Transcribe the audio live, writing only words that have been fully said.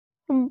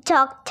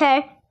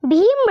Dr.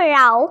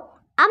 Bhimrao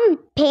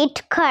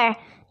Ambedkar.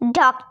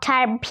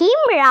 Dr.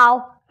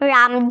 Bhimrao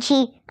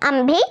Ramji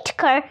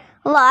Ambedkar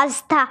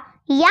was the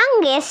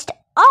youngest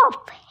of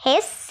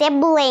his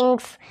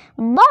siblings,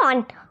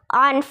 born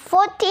on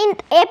 14th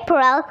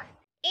April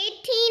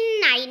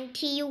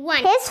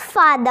 1891. His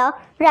father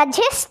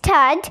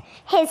registered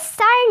his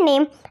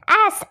surname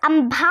as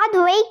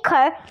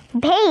Ambedkar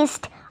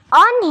based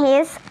on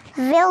his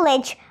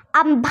village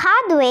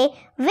Ambedkar,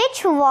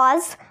 which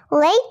was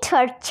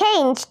later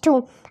changed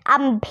to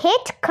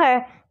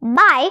Ambedkar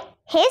by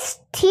his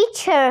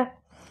teacher.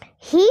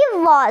 He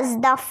was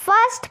the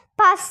first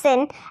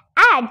person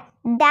at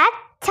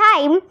that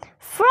time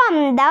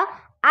from the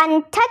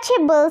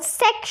untouchable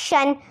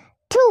section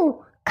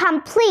to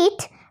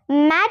complete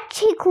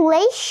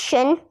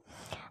matriculation.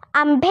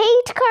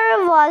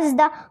 Ambedkar was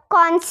the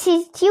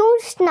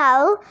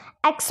constitutional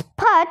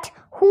expert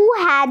who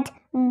had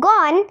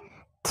gone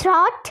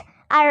through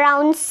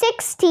around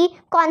 60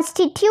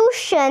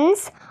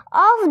 constitutions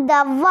of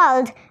the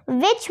world,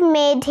 which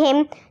made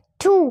him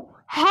to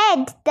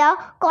head the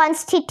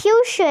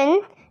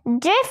Constitution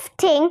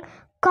Drafting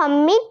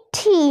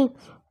Committee.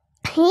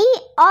 He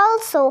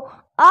also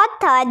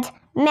authored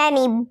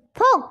many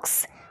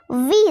books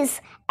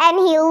with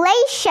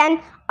annihilation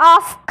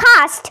of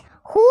caste,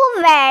 who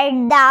were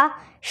the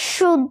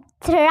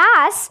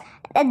Shudras,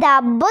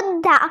 the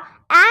Buddha,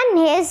 and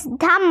his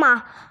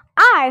Dhamma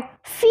are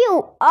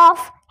few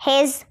of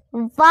his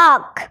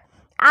work.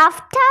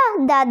 After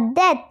the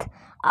death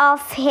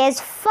of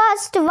his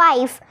first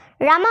wife,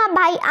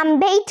 Ramabai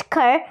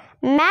Ambedkar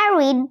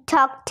married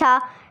Dr.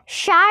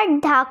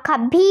 Sharda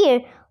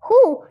Kabir,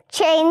 who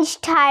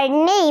changed her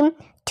name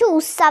to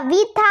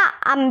Savita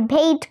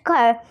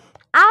Ambedkar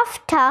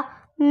after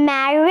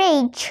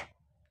marriage.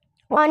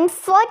 On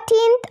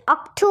 14th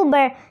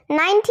October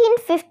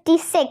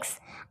 1956,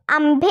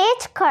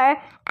 Ambedkar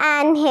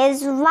and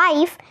his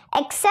wife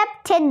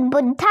accepted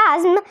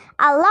Buddhism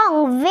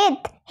along with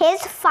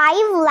his 5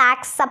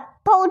 lakh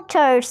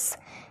supporters.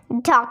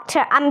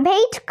 Dr.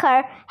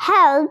 Ambedkar's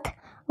health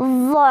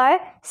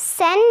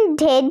worsened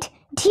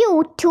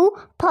due to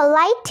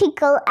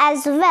political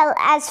as well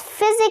as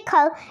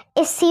physical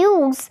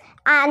issues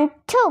and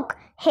took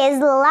his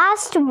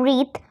last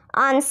breath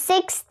on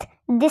 6th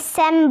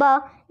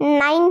December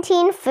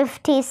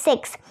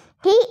 1956.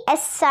 He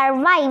is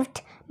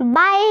survived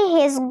by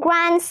his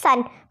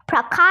grandson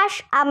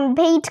Prakash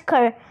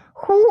Ambedkar,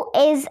 who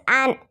is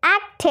an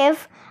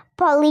active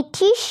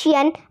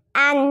politician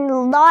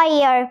and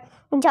lawyer.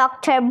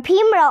 Dr.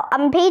 Bhimrao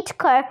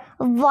Ambedkar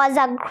was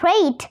a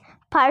great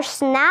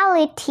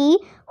personality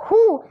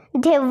who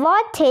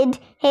devoted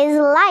his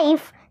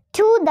life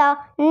to the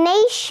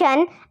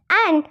nation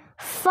and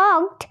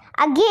fought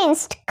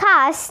against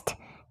caste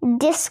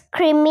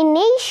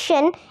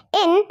discrimination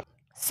in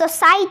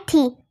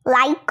society.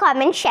 Like,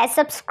 comment, share,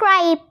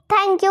 subscribe.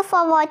 Thank you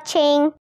for watching.